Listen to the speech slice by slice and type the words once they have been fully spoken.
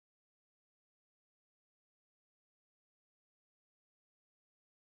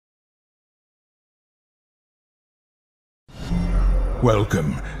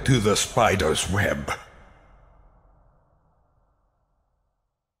Welcome to the Spider's Web.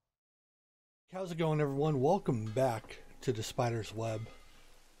 How's it going, everyone? Welcome back to the Spider's Web.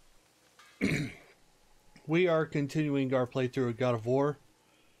 We are continuing our playthrough of God of War.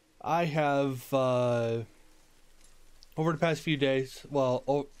 I have, over the past few days,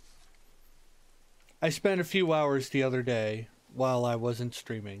 I spent a few hours the other day while I wasn't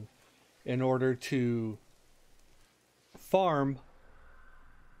streaming in order to farm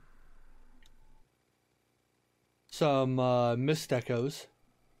some Mist Echoes.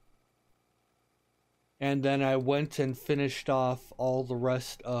 And then I went and finished off all the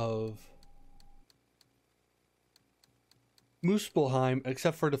rest of Muspelheim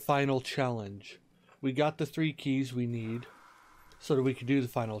except for the final challenge. We got the 3 keys we need so that we could do the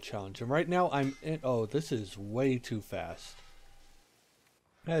final challenge. And right now I'm in... Oh, this is way too fast.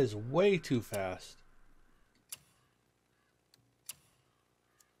 That is way too fast.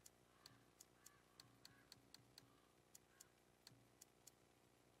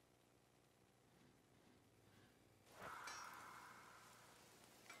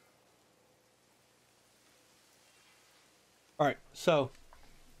 Alright, so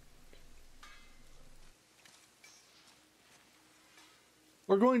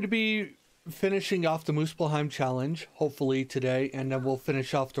we're going to be finishing off the Muspelheim challenge, hopefully today, and then we'll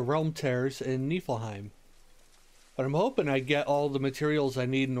finish off the Realm Tears in Niflheim. But I'm hoping I get all the materials I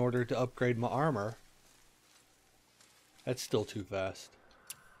need in order to upgrade my armor. That's still too fast.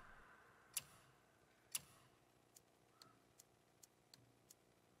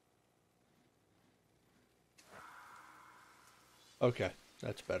 Okay,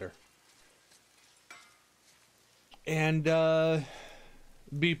 that's better. And,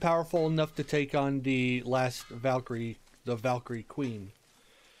 be powerful enough to take on the last Valkyrie, the Valkyrie Queen.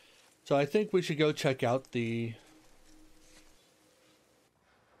 So I think we should go check out the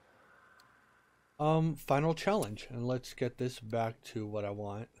final challenge, and let's get this back to what I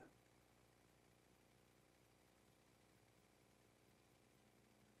want.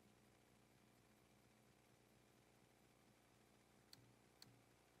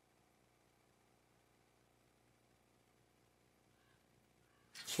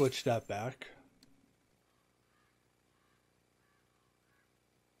 Switch that back.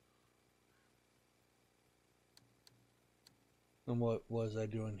 And what was I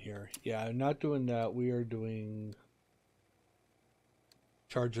doing here? Yeah, I'm not doing that. We are doing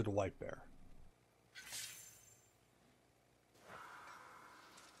Charge of the White Bear.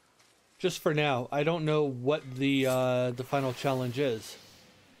 Just for now. I don't know what the final challenge is.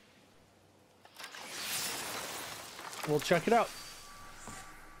 We'll check it out.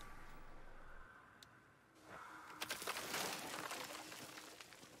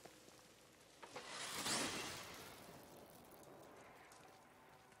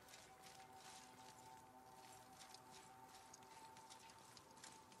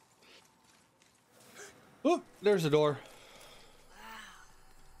 Oh, there's a door.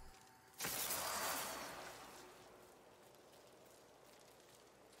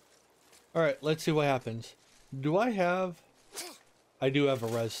 Alright, let's see what happens. Do I have... I do have a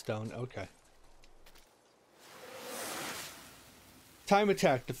res stone. Okay. Time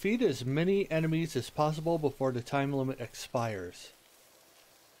attack. Defeat as many enemies as possible before the time limit expires.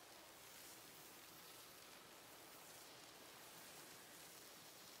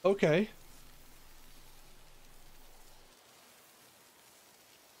 Okay.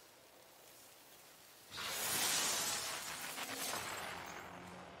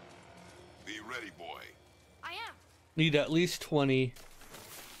 Be ready, boy. I am. Need at least 20.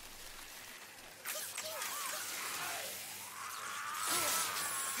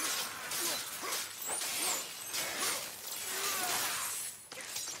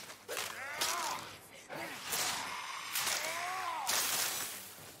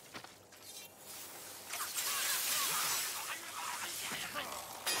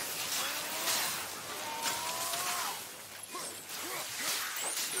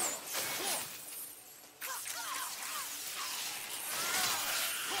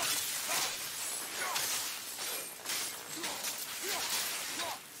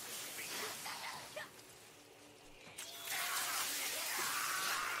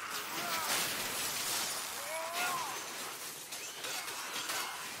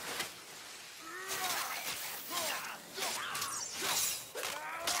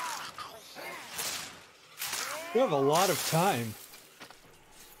 We have a lot of time.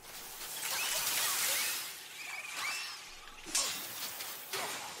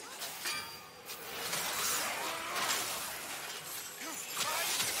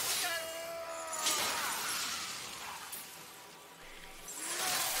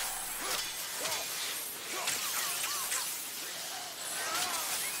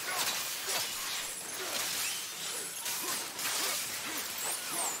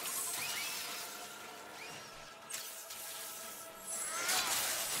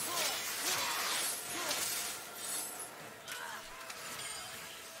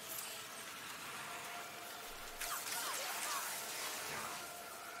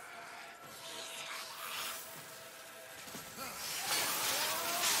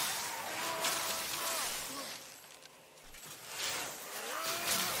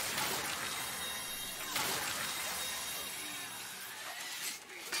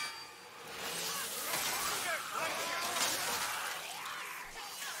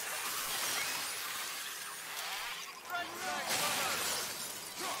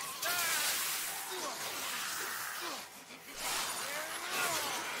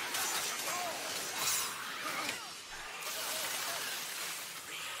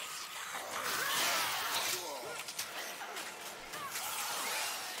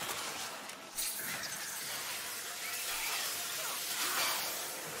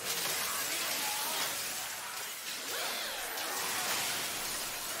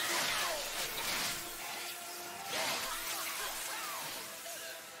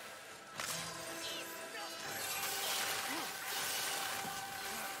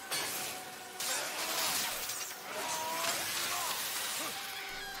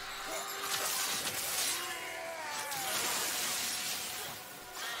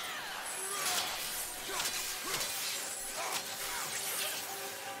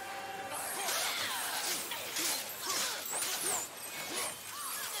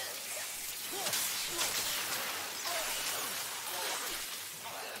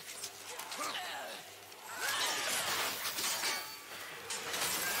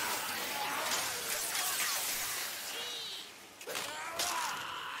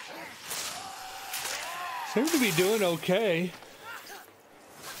 Seem to be doing okay.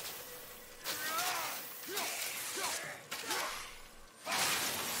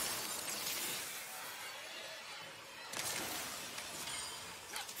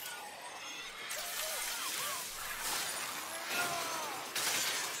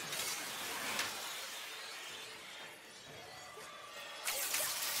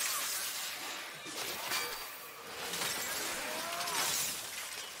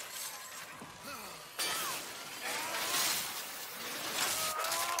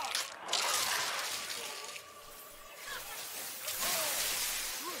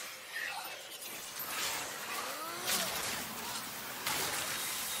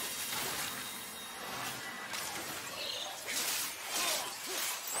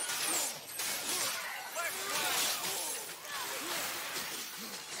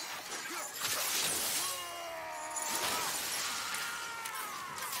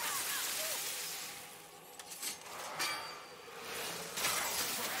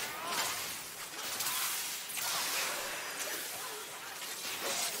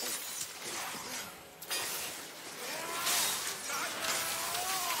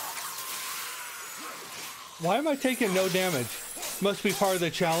 Why am I taking no damage? Must be part of the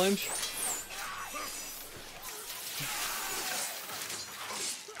challenge.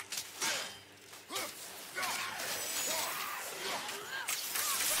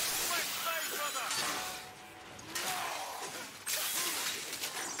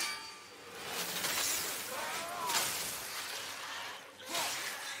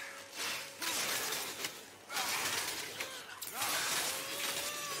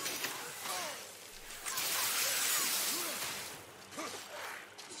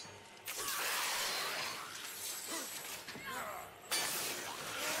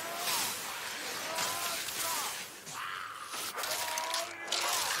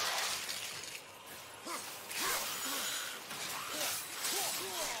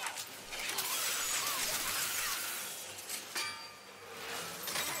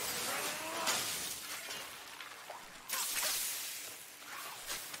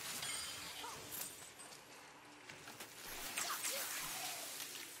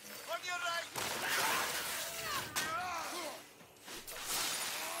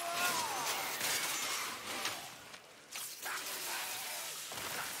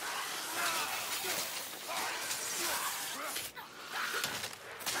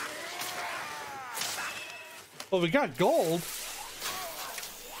 Well, we got gold.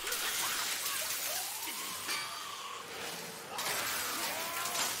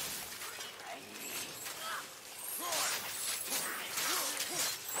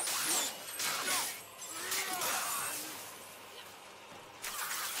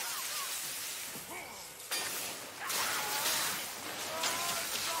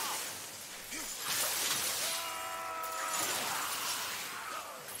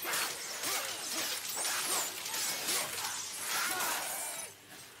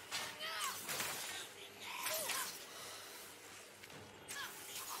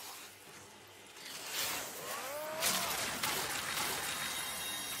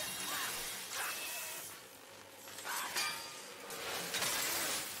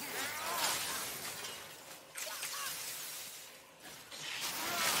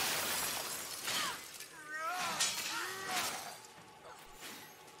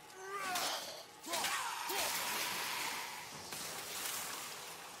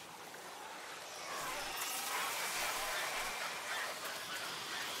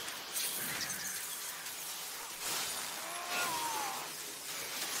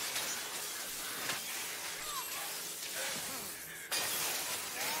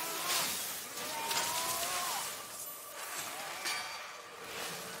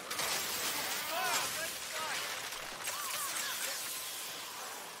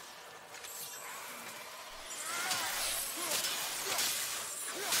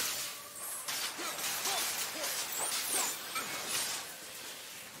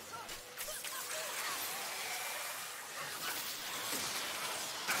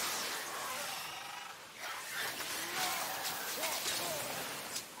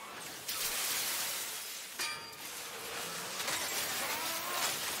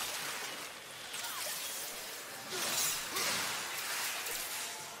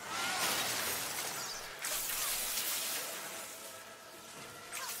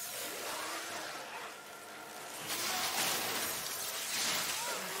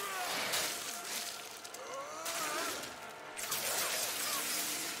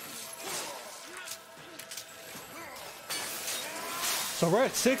 So we're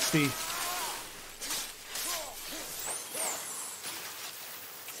at 60.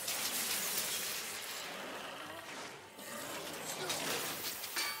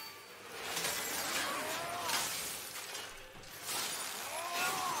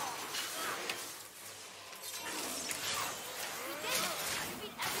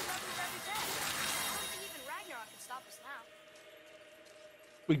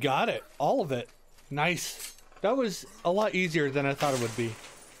 We got it. All of it. Nice. That was a lot easier than I thought it would be.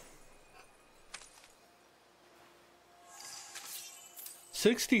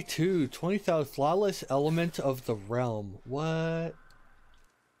 62, 20,000 flawless element of the realm. What?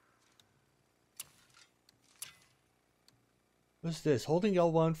 What's this? Holding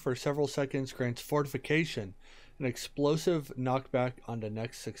L1 for several seconds grants fortification, an explosive knockback on the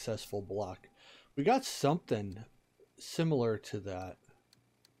next successful block. We got something similar to that.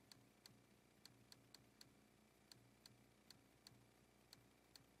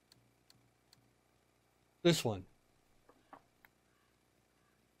 This one.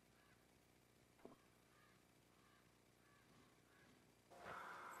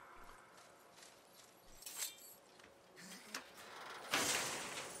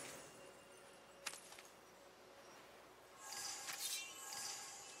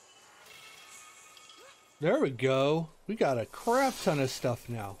 There we go. We got a crap ton of stuff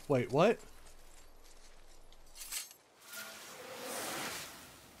now. Wait, what?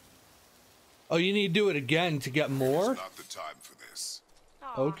 Oh, you need to do it again to get more? It's not the time for this.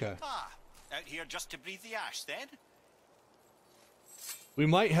 Okay. Out here just to breathe the ash, then? We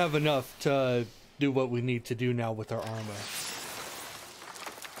might have enough to do what we need to do now with our armor.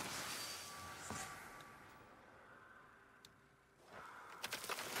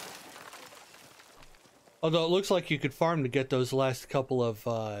 Although it looks like you could farm to get those last couple of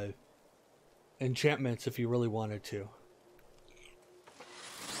enchantments if you really wanted to.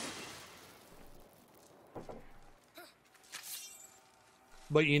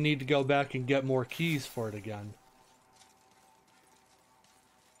 But you need to go back and get more keys for it again.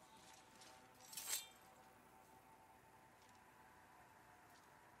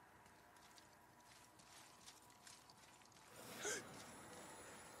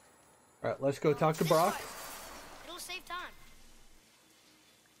 Alright, let's go talk to Brock. It'll save time.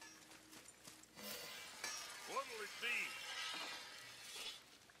 What'll it be?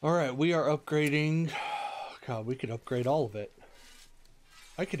 Alright, we are upgrading. God, we could upgrade all of it.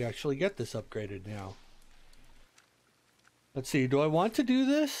 I could actually get this upgraded now. Let's see, do I want to do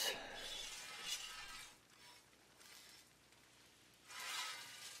this?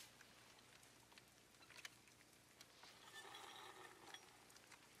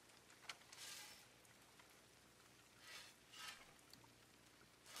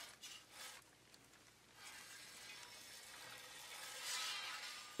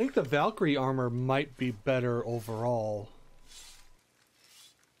 I think the Valkyrie armor might be better overall.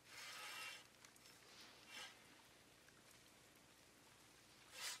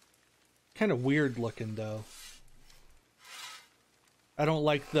 Kind of weird looking though. I don't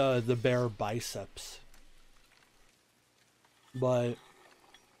like the bare biceps. But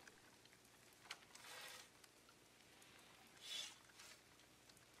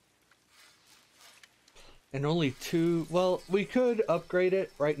and only two, well, we could upgrade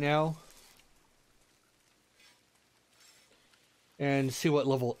it right now and see what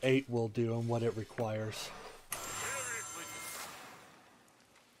level 8 will do and what it requires.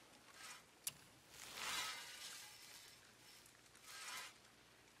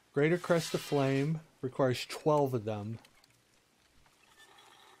 Greater Crest of Flame requires 12 of them.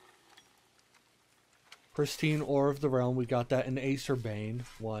 Pristine Ore of the Realm, we got that in Acer Bane,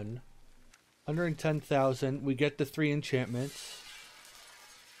 1. 110,000, we get the 3 enchantments.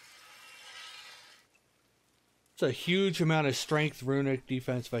 It's a huge amount of strength, runic,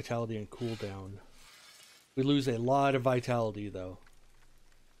 defense, vitality, and cooldown. We lose a lot of vitality though.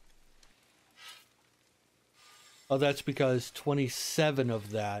 Oh, that's because 27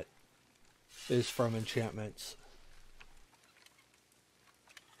 of that is from enchantments.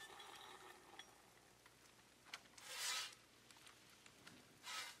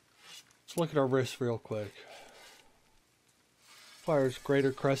 Let's look at our wrists real quick. Requires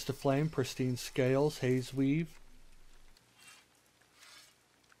Greater Crest of Flame, Pristine Scales, Haze Weave.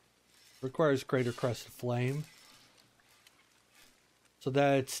 Requires Greater Crest of Flame. So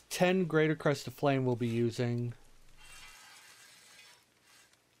that's 10 Greater Crest of Flame we'll be using.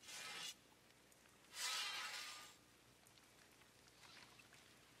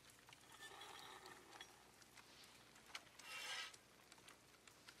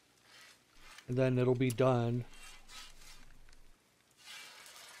 And then it'll be done.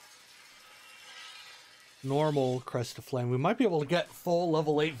 Normal Crest of Flame. We might be able to get full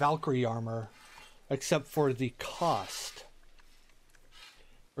level 8 Valkyrie armor, except for the cost.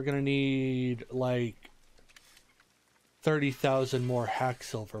 We're gonna need like 30,000 more hack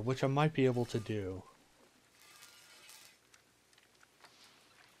silver, which I might be able to do.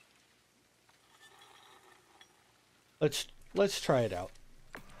 Let's try it out.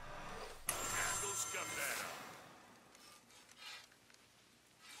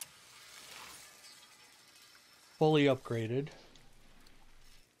 fully upgraded.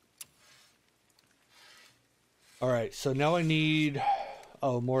 Alright, so now I need,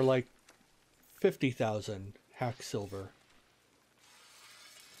 oh, more like 50,000 hack silver.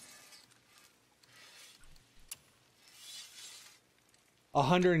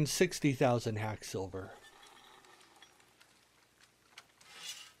 $160,000 hack silver.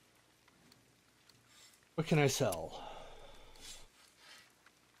 What can I sell?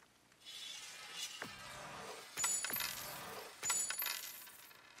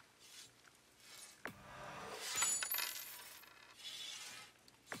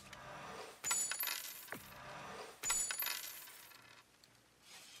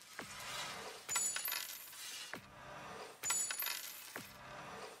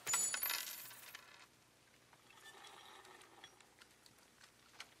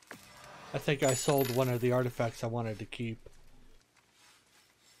 I think I sold one of the artifacts I wanted to keep.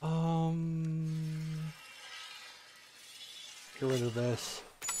 Get rid of this.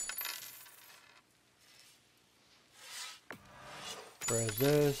 Get rid of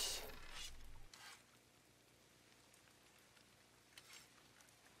this.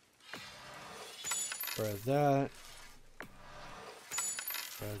 Get rid of that. Get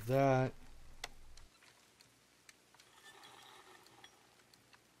rid of that.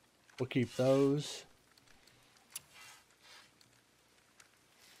 We'll keep those.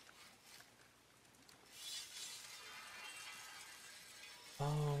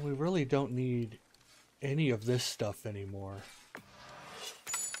 Oh, we really don't need any of this stuff anymore.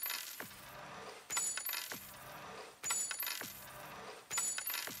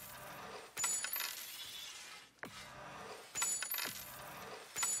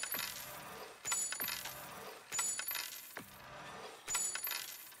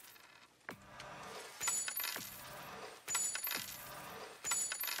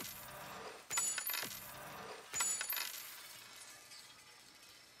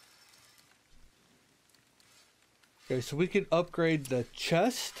 Okay, so we can upgrade the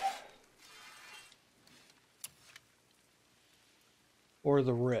chest or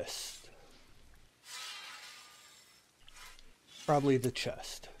the wrist. Probably the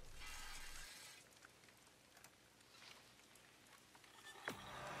chest.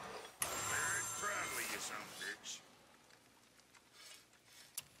 Very proudly, you son of a bitch.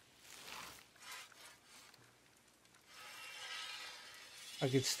 I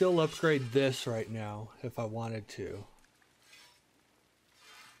could still upgrade this right now if I wanted to.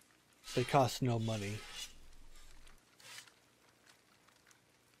 They cost no money.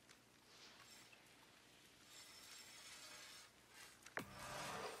 Don't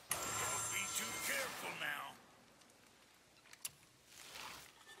be too careful now.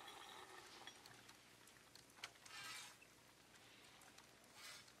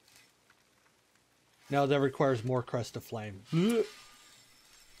 Now that requires more Crest of Flame.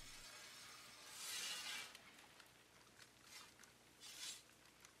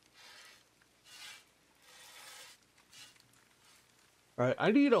 Alright,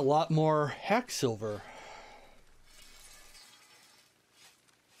 I need a lot more hack silver.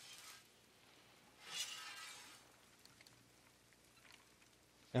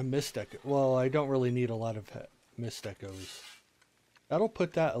 And mist echo. Well, I don't really need a lot of mist echoes. That'll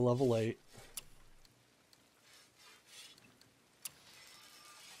put that at level 8.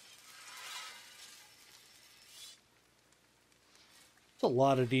 It's a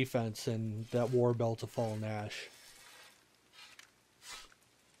lot of defense in that War Belt of Fallen Ash.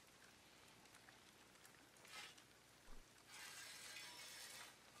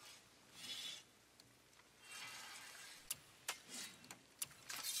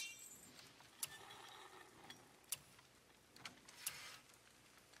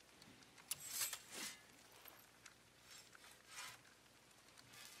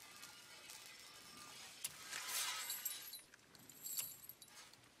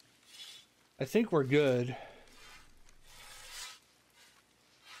 I think we're good.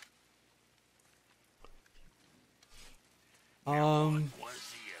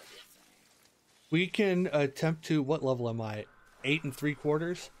 We can attempt to, what level am I? 8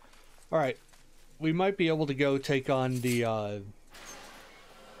 3/4? Alright. We might be able to go take on the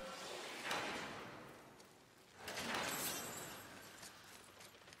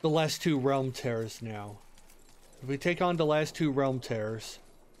last 2 realm tears now. If we take on the last 2 realm tears,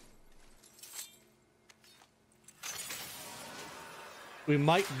 we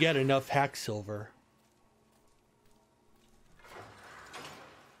might get enough hack silver.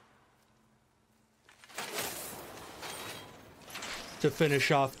 To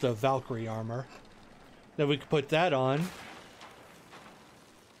finish off the Valkyrie armor. Then we could put that on.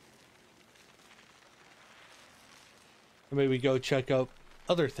 Or maybe go check out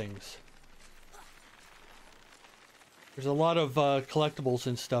other things. There's a lot of collectibles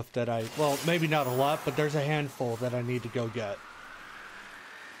and stuff that well, maybe not a lot, but there's a handful that I need to go get.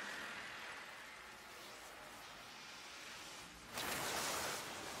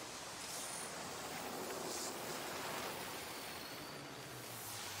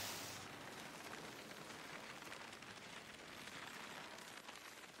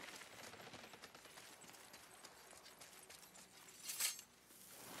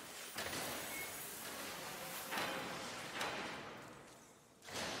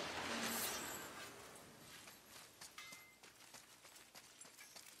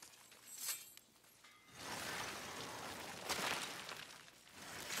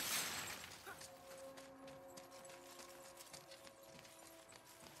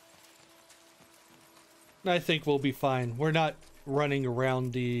 I think we'll be fine. We're not running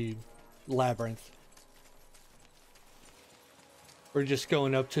around the labyrinth. We're just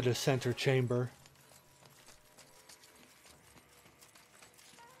going up to the center chamber.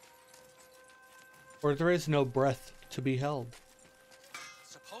 Where there is no breath to be held.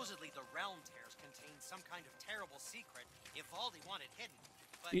 Supposedly the realm tears contain some kind of terrible secret Ivaldi wanted hidden.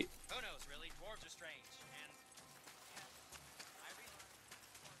 But Ye- who knows, really? Dwarves are strange. And yeah, I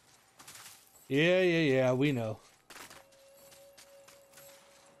realize. Yeah, we know.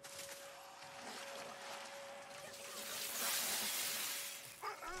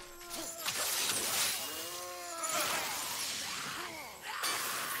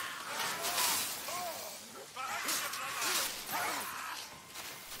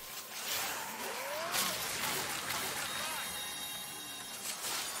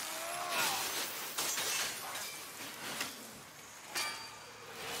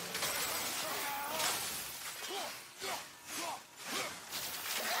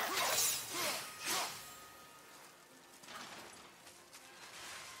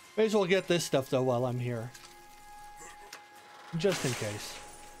 May as well get this stuff though while I'm here. Just in case.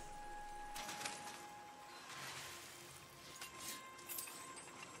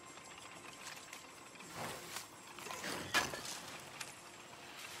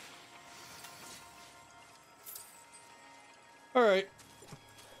 Alright.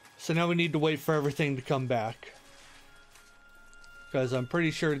 So now we need to wait for everything to come back. Because I'm pretty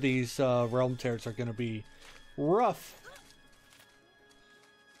sure these realm tears are going to be rough.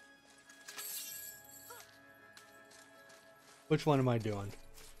 Which one am I doing?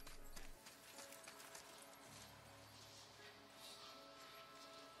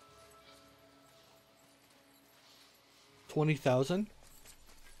 $20,000?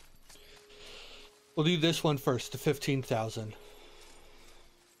 We'll do this one first, to 15,000.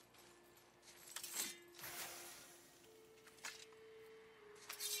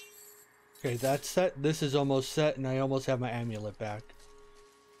 Okay, that's set. This is almost set, and I almost have my amulet back.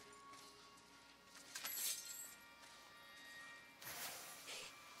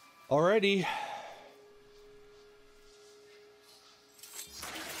 Alrighty.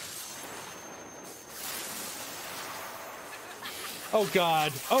 Oh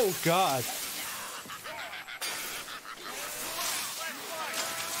God. Oh God.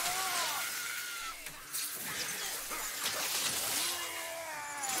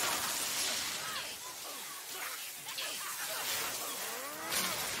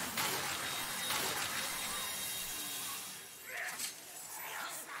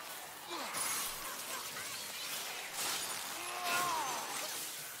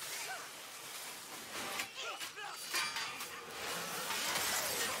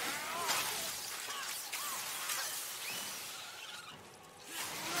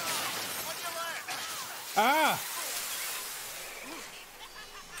 Ah!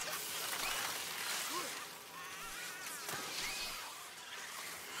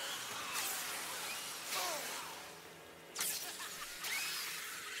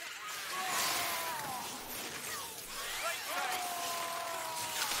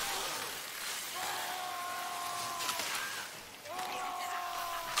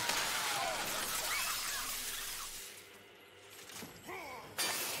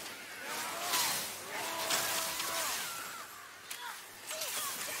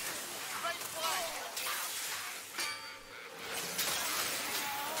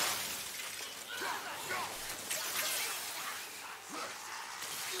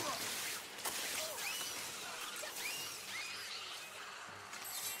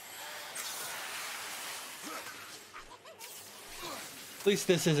 At least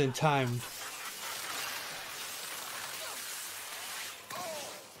this isn't timed.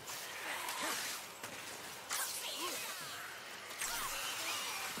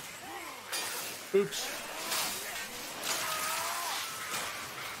 Oops.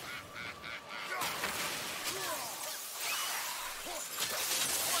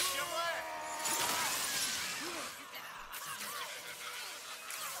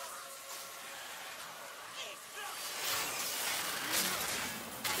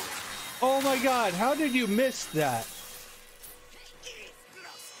 Oh my god, how did you miss that?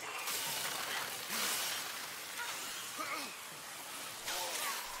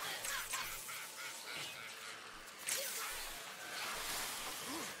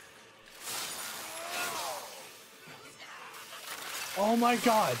 Oh my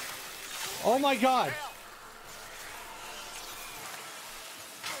god. Oh my god.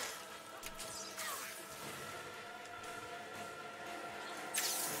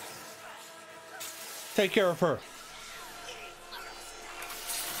 Take care of her.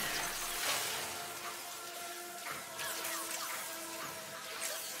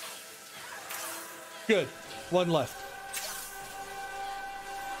 Good. One left.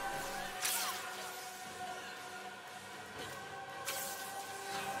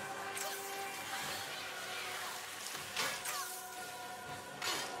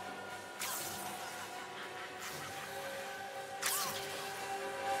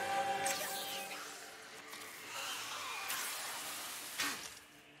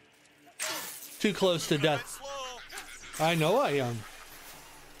 Too close to death. I know I am.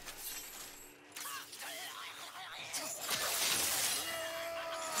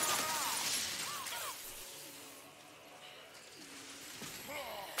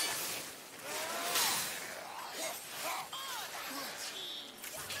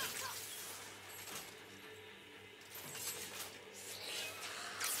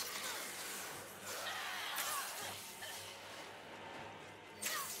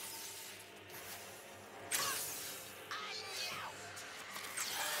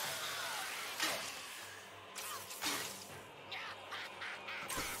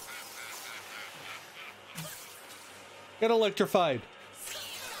 Get electrified.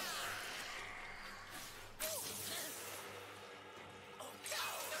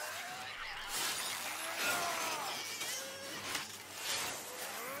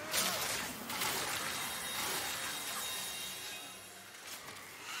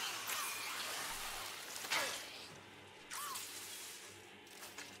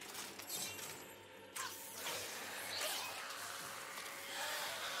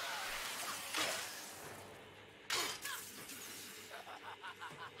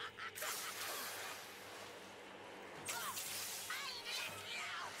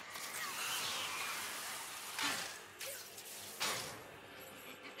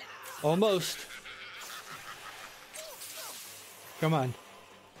 Almost. Come on.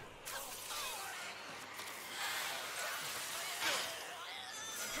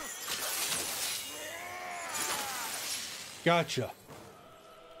 Gotcha.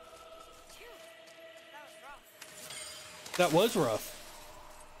 That was rough.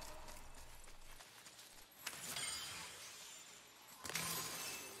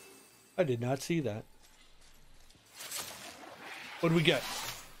 I did not see that. What do we get?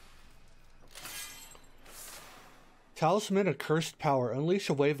 Talisman of Cursed Power. Unleash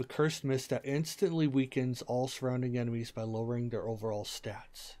a wave of cursed mist that instantly weakens all surrounding enemies by lowering their overall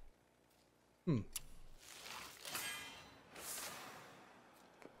stats.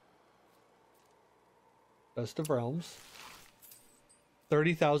 Best of Realms.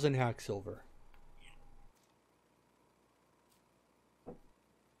 30,000 hack silver.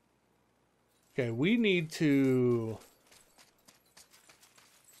 Okay, we need to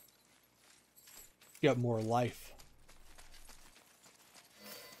get more life.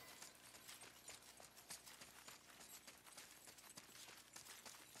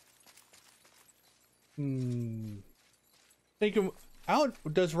 Thinking out,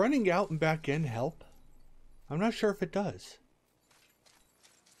 does running out and back in help? I'm not sure if it does.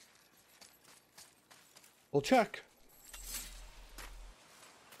 We'll check.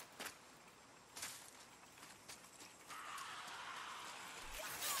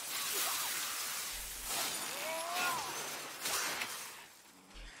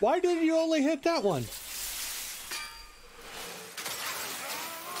 Why did you only hit that one?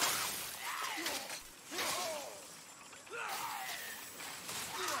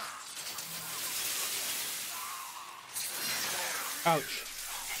 Ouch.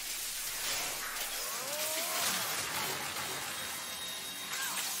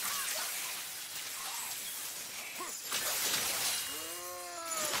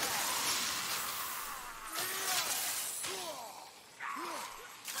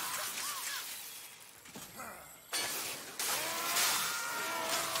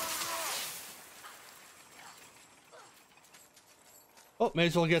 Oh, may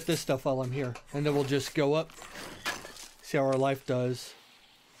as well get this stuff while I'm here. And then we'll just go up. See how our life does.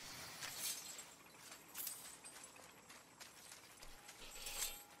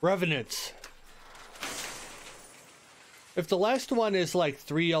 Revenants. If the last one is like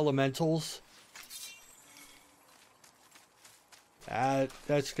 3 elementals,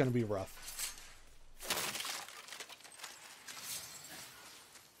 that's gonna be rough.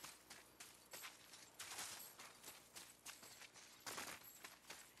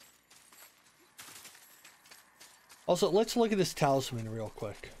 Also, let's look at this talisman real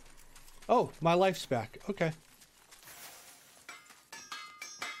quick. Oh, my life's back. Okay.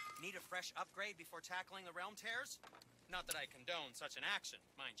 Need a fresh upgrade before tackling the realm tears? Not that I condone such an action,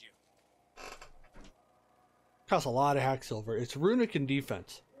 mind you. Costs a lot of hack silver. It's runic and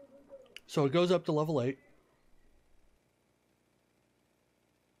defense. So it goes up to level 8.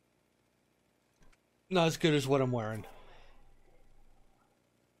 Not as good as what I'm wearing.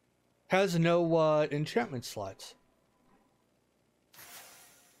 Has no enchantment slots.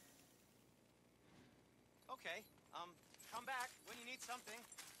 Okay, come back when you need something,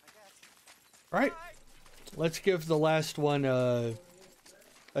 I guess. Right. Bye. Let's give the last one a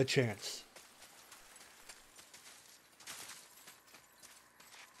chance.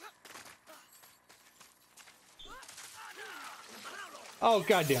 Oh,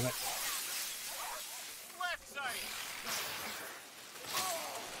 God damn it. Left side.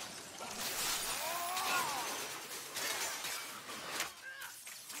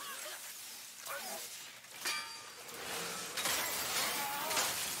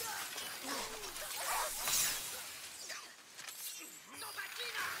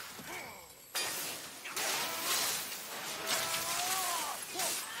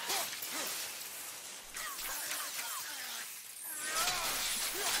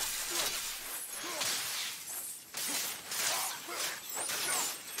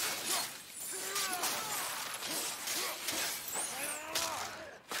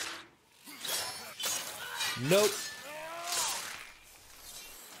 Nope.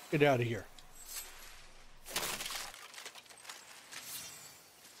 Get out of here.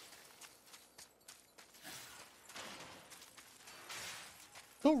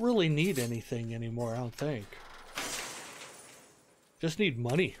 Don't really need anything anymore, I don't think. Just need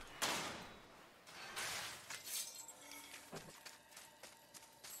money.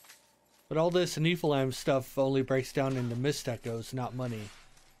 But all this Niflheim stuff only breaks down into mist echoes, not money.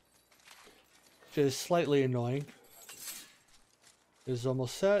 Which is slightly annoying. This is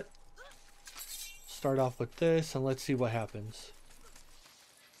almost set. Start off with this and let's see what happens.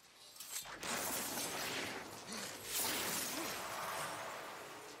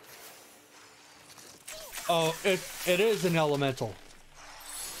 Oh, it is an elemental.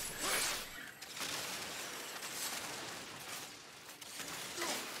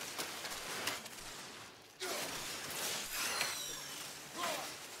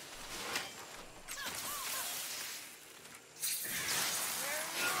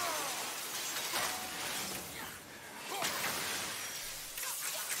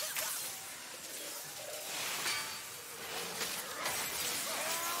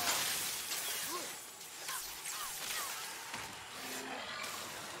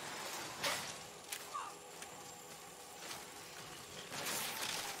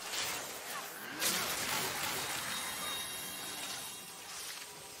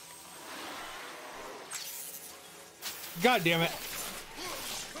 God damn it.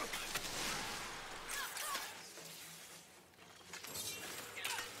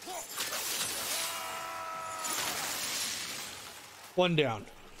 One down.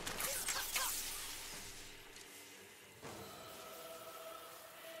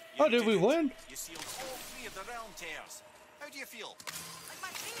 Oh, did we win? You sealed all 3 of the realm tears. How do you feel? Like my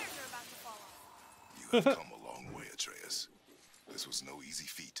fingers are about to fall off. You have come a long way, Atreus. This was no easy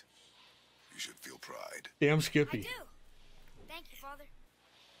feat. You should feel pride. Damn I Skippy. do. Thank you, Father.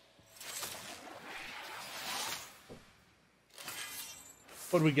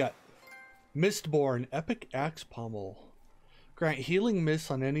 What do we got? Mistborn, Epic Axe Pommel. Grant healing mists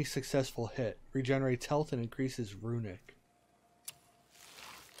on any successful hit. Regenerates health and increases runic.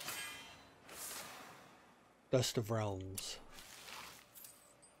 Dust of Realms.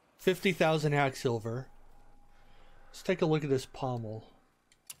 50,000 hack silver. Let's take a look at this pommel.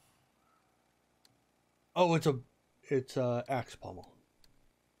 Oh, it's a axe pommel.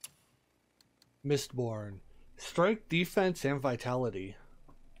 Mistborn. Strength, defense, and vitality.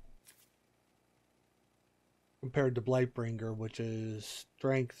 Compared to Blightbringer, which is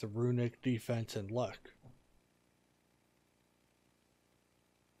strength, runic, defense, and luck.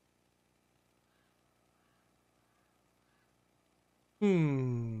 I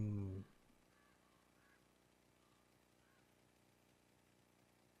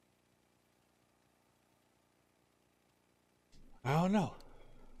don't know.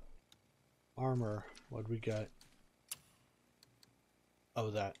 Armor. What we got? Oh,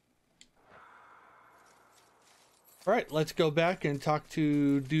 that. All right, let's go back and talk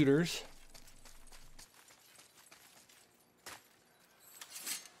to Duders.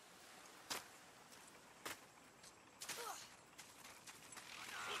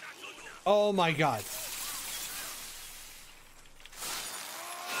 Oh my god.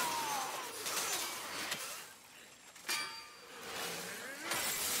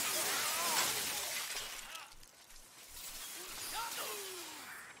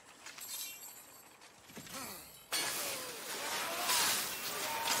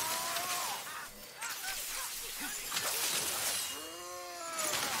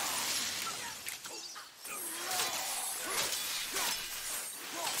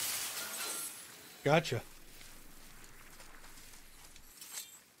 Gotcha.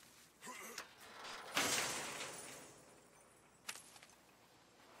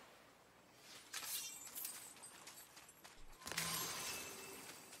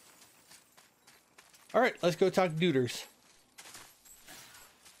 All right, let's go talk Duders.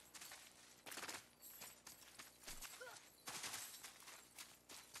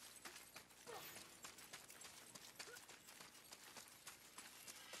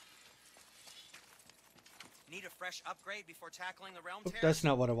 Need a fresh upgrade before tackling the realm Oop, tears? that's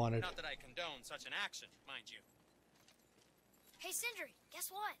not what I wanted. Not that I condone such an action, mind you. Hey, Sindri, guess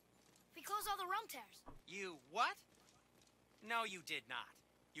what? We closed all the realm tears. You what? No, you did not.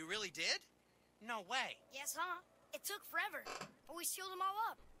 You really did? No way. Yes, huh? It took forever, but we sealed them all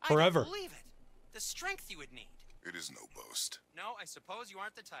up. Forever. I don't believe it. The strength you would need. It is no boast. No, I suppose you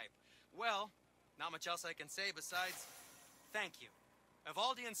aren't the type. Well, not much else I can say besides thank you.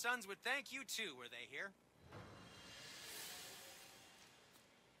 Evaldi and Sons would thank you too, were they here?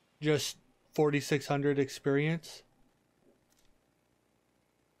 Just 4,600 experience.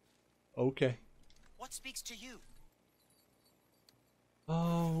 Okay. What speaks to you?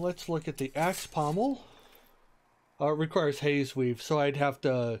 Let's look at the axe pommel. It requires haze weave, so I'd have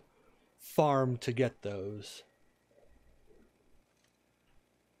to farm to get those.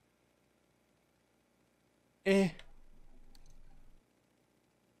 Eh.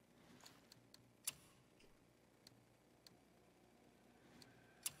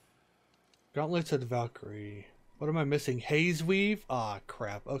 Gauntlets of the Valkyrie. What am I missing? Haze weave? Ah,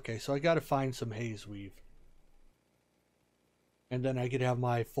 crap. Okay, so I gotta find some haze weave. And then I could have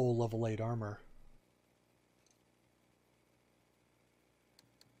my full level 8 armor.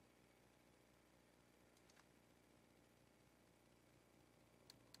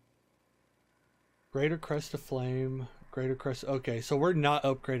 Greater Crest of Flame. Greater Crest. Okay, so we're not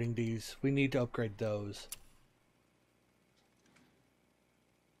upgrading these. We need to upgrade those.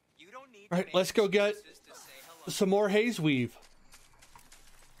 You don't need Alright, let's go get some more haze weave.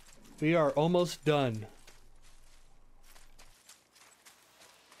 We are almost done.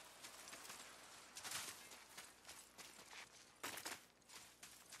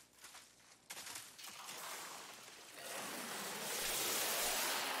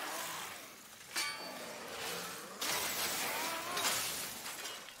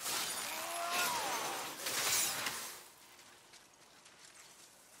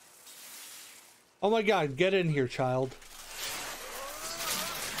 Oh my god, get in here, child.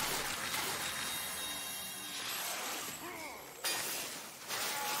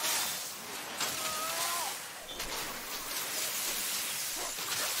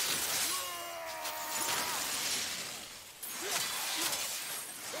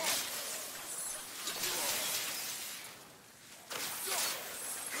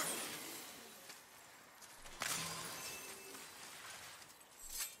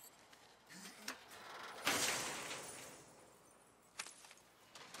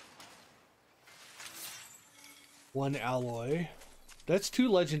 One alloy. That's 2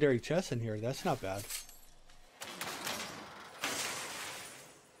 legendary chests in here. That's not bad.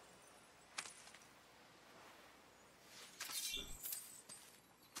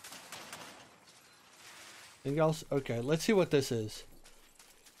 Anything else? Okay, let's see what this is.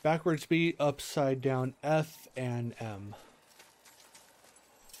 Backwards B, upside down F and M.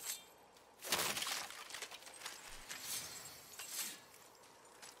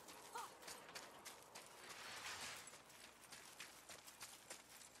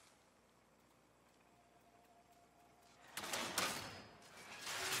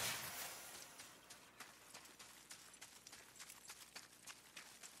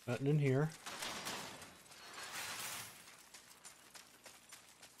 Nothing in here.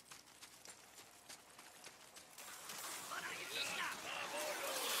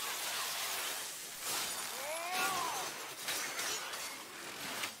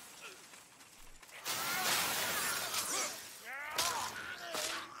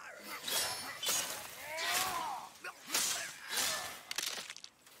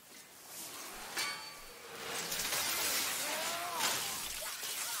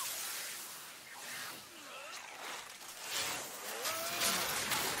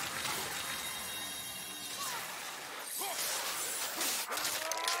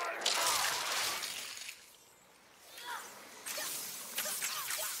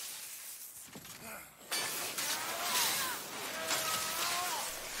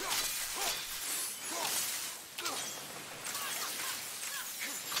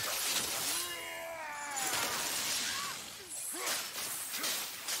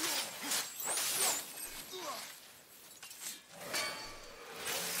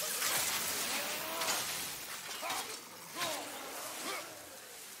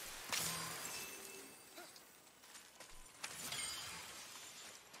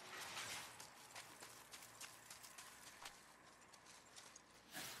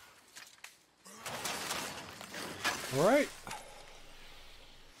 All right.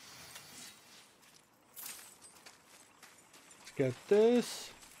 Let's get this.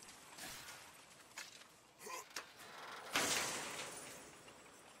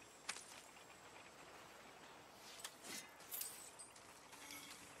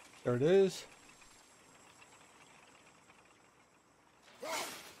 There it is.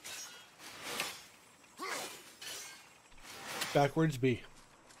 Backwards B.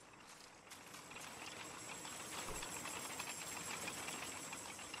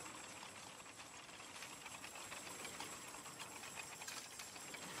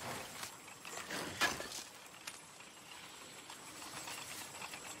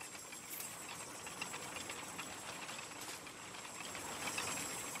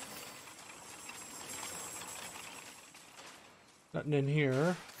 Nothing in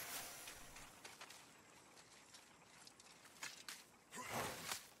here.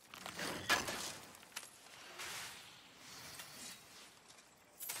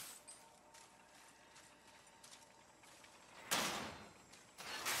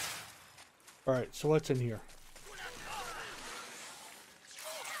 All right, so what's in here?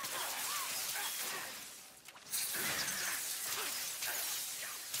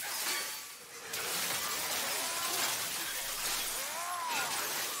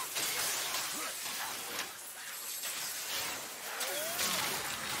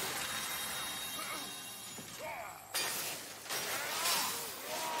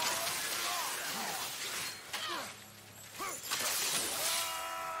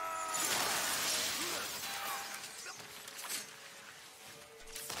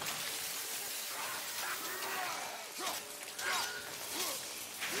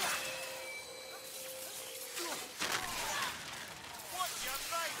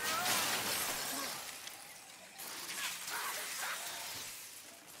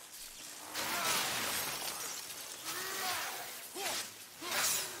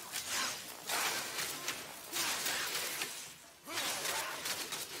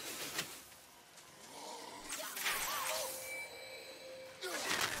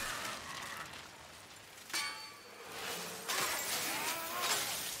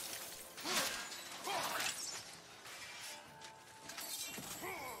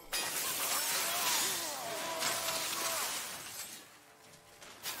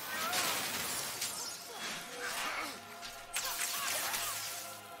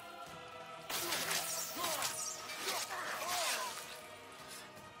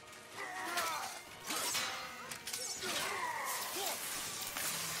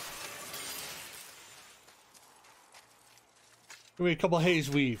 Give me a couple haze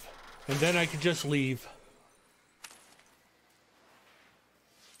weave, and then I can just leave.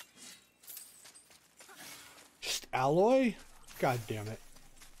 Just alloy? God damn it.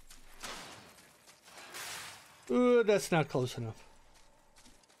 Ooh, that's not close enough.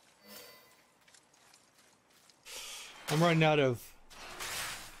 I'm running out of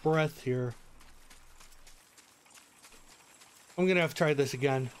breath here. I'm gonna have to try this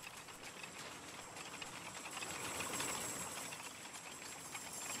again.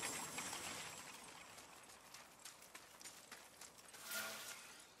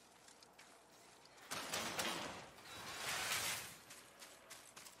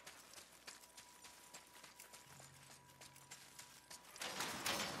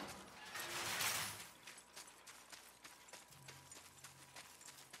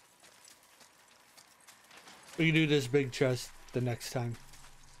 We can do this big chest the next time.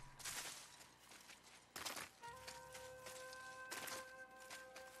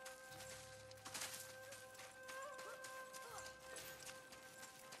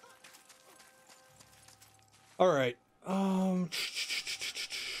 All right. Now,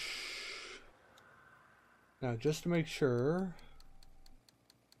 just to make sure.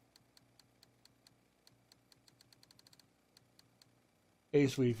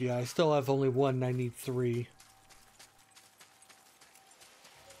 Ace weave, yeah, I still have only one, and I need 3.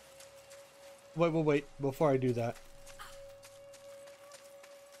 Wait, before I do that.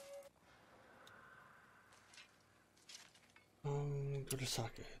 Go to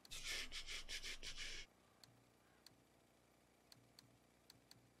socket.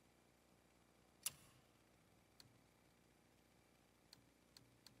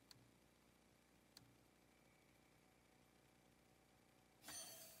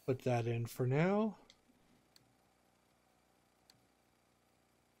 Put that in for now.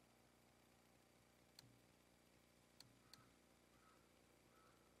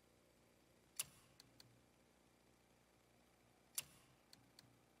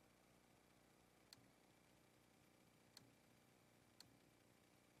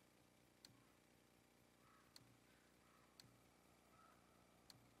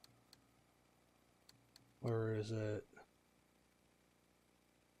 Where is it?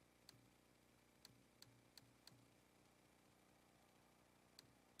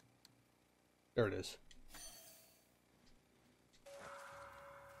 There it is.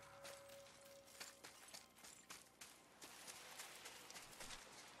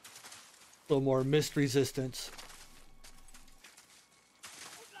 A little more mist resistance.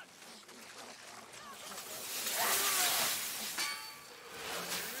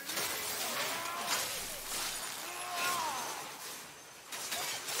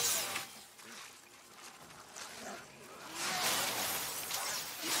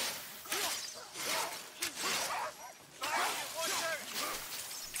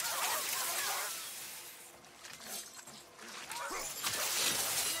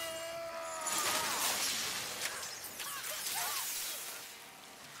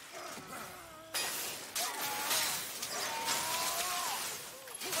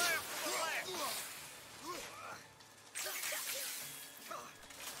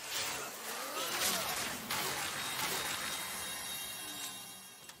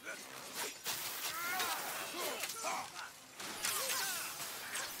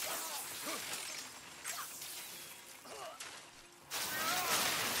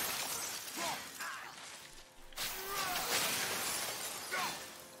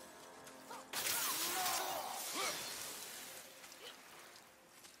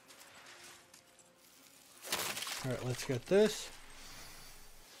 Alright, let's get this.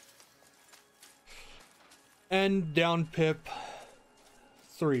 And down pip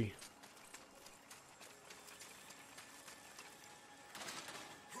 3.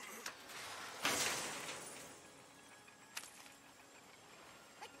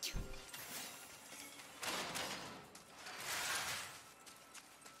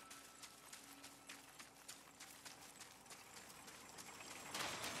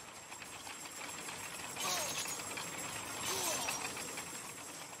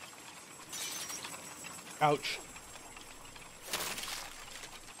 Ouch.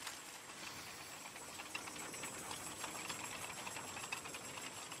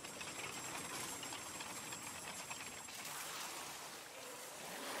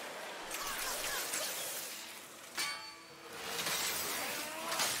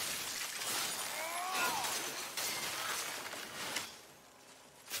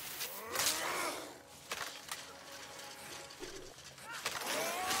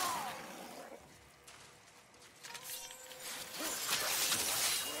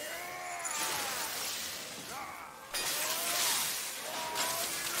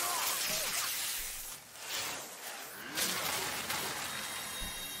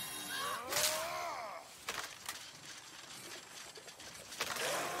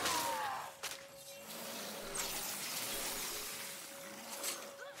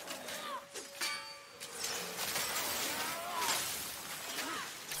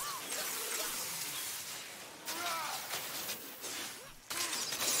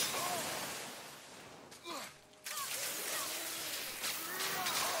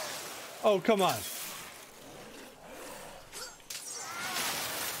 Oh, come on.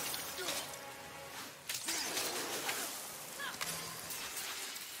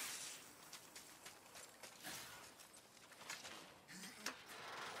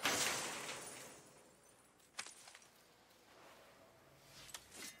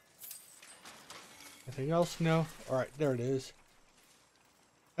 Anything else? No? Alright, there it is.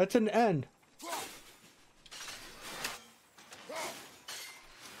 That's an N.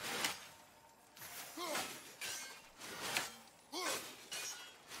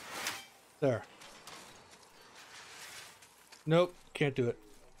 There. Nope, can't do it.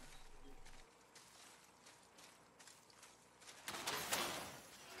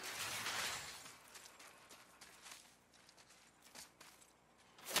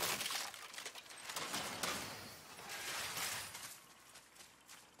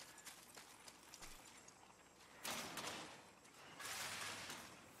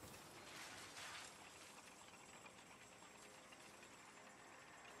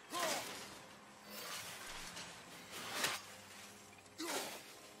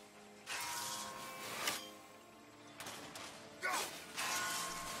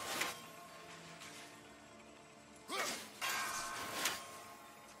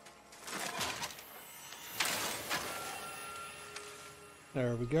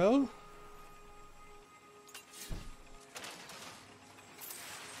 There we go.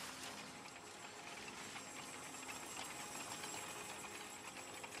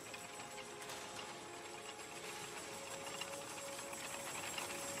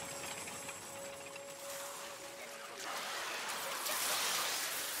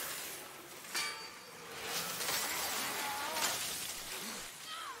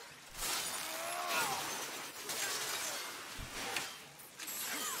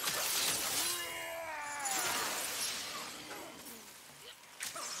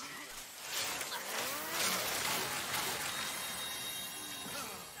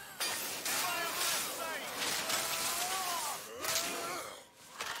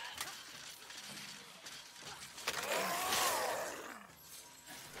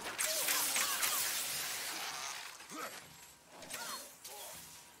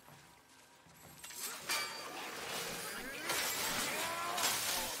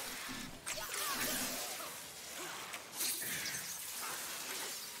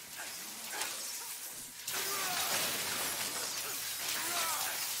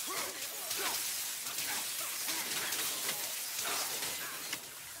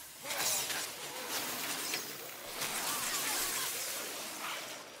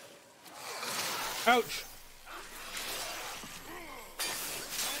 Ouch!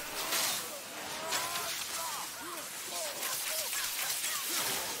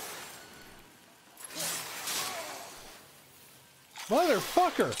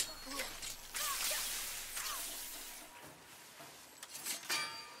 Motherfucker!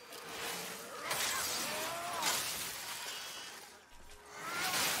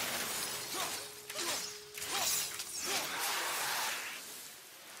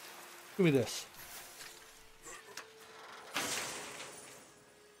 Give me this.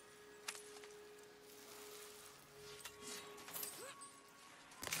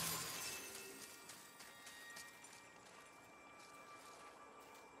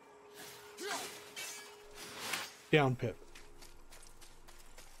 Down, Pip.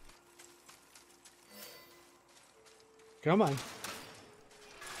 Come on.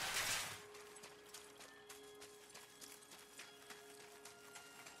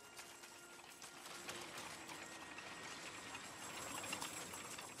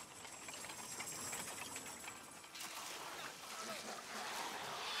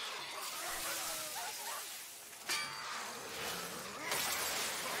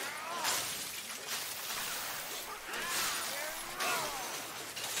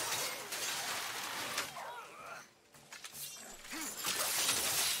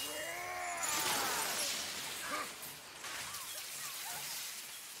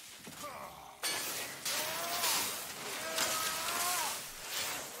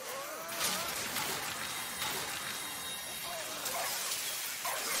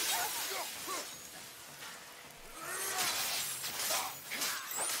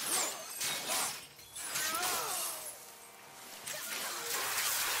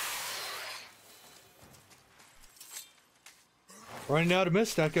 Running out of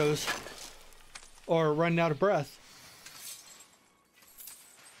mist echoes. Or running out of breath.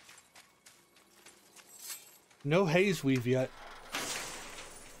 No haze weave yet.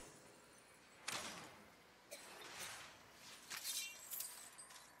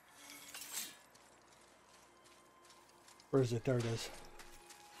 Where is it? There it is.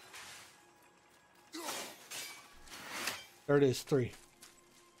 There it is, 3.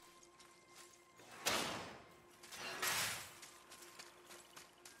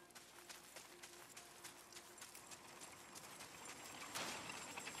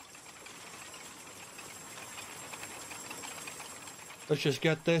 Let's just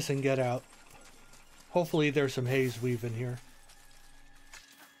get this and get out. Hopefully there's some haze weave in here.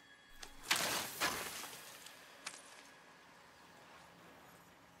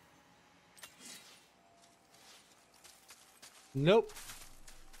 Nope.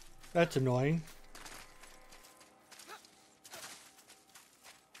 That's annoying.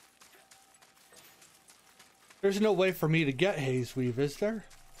 There's no way for me to get haze weave, is there?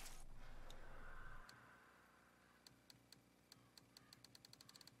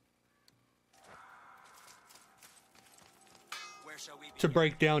 Where shall we To begin?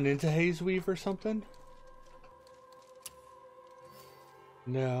 break down into haze weave or something?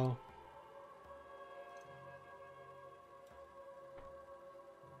 No.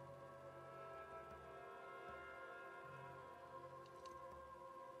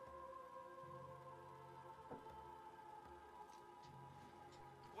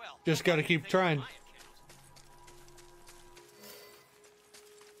 Well, Just gotta keep trying. my account.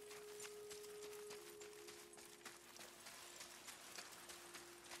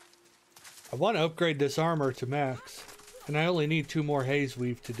 I want to upgrade this armor to max, and I only need 2 more haze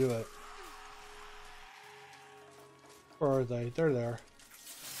weave to do it. Where are they? They're there.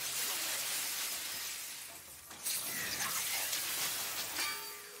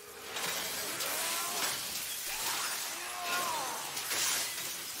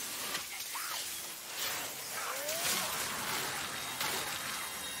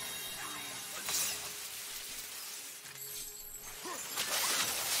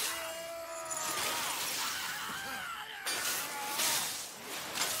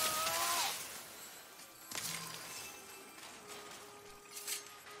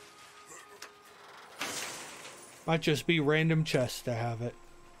 Might just be random chests to have it.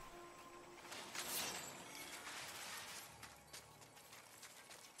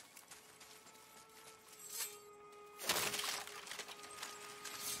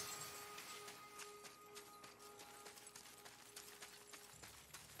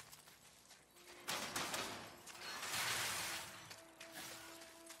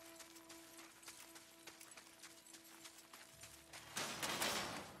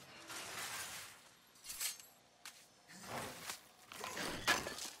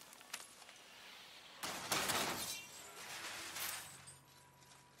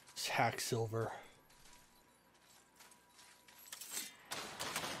 Hack silver.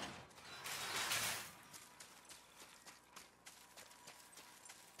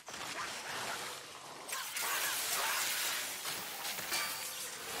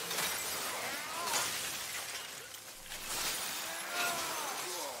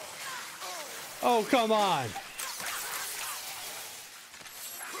 Oh, come on.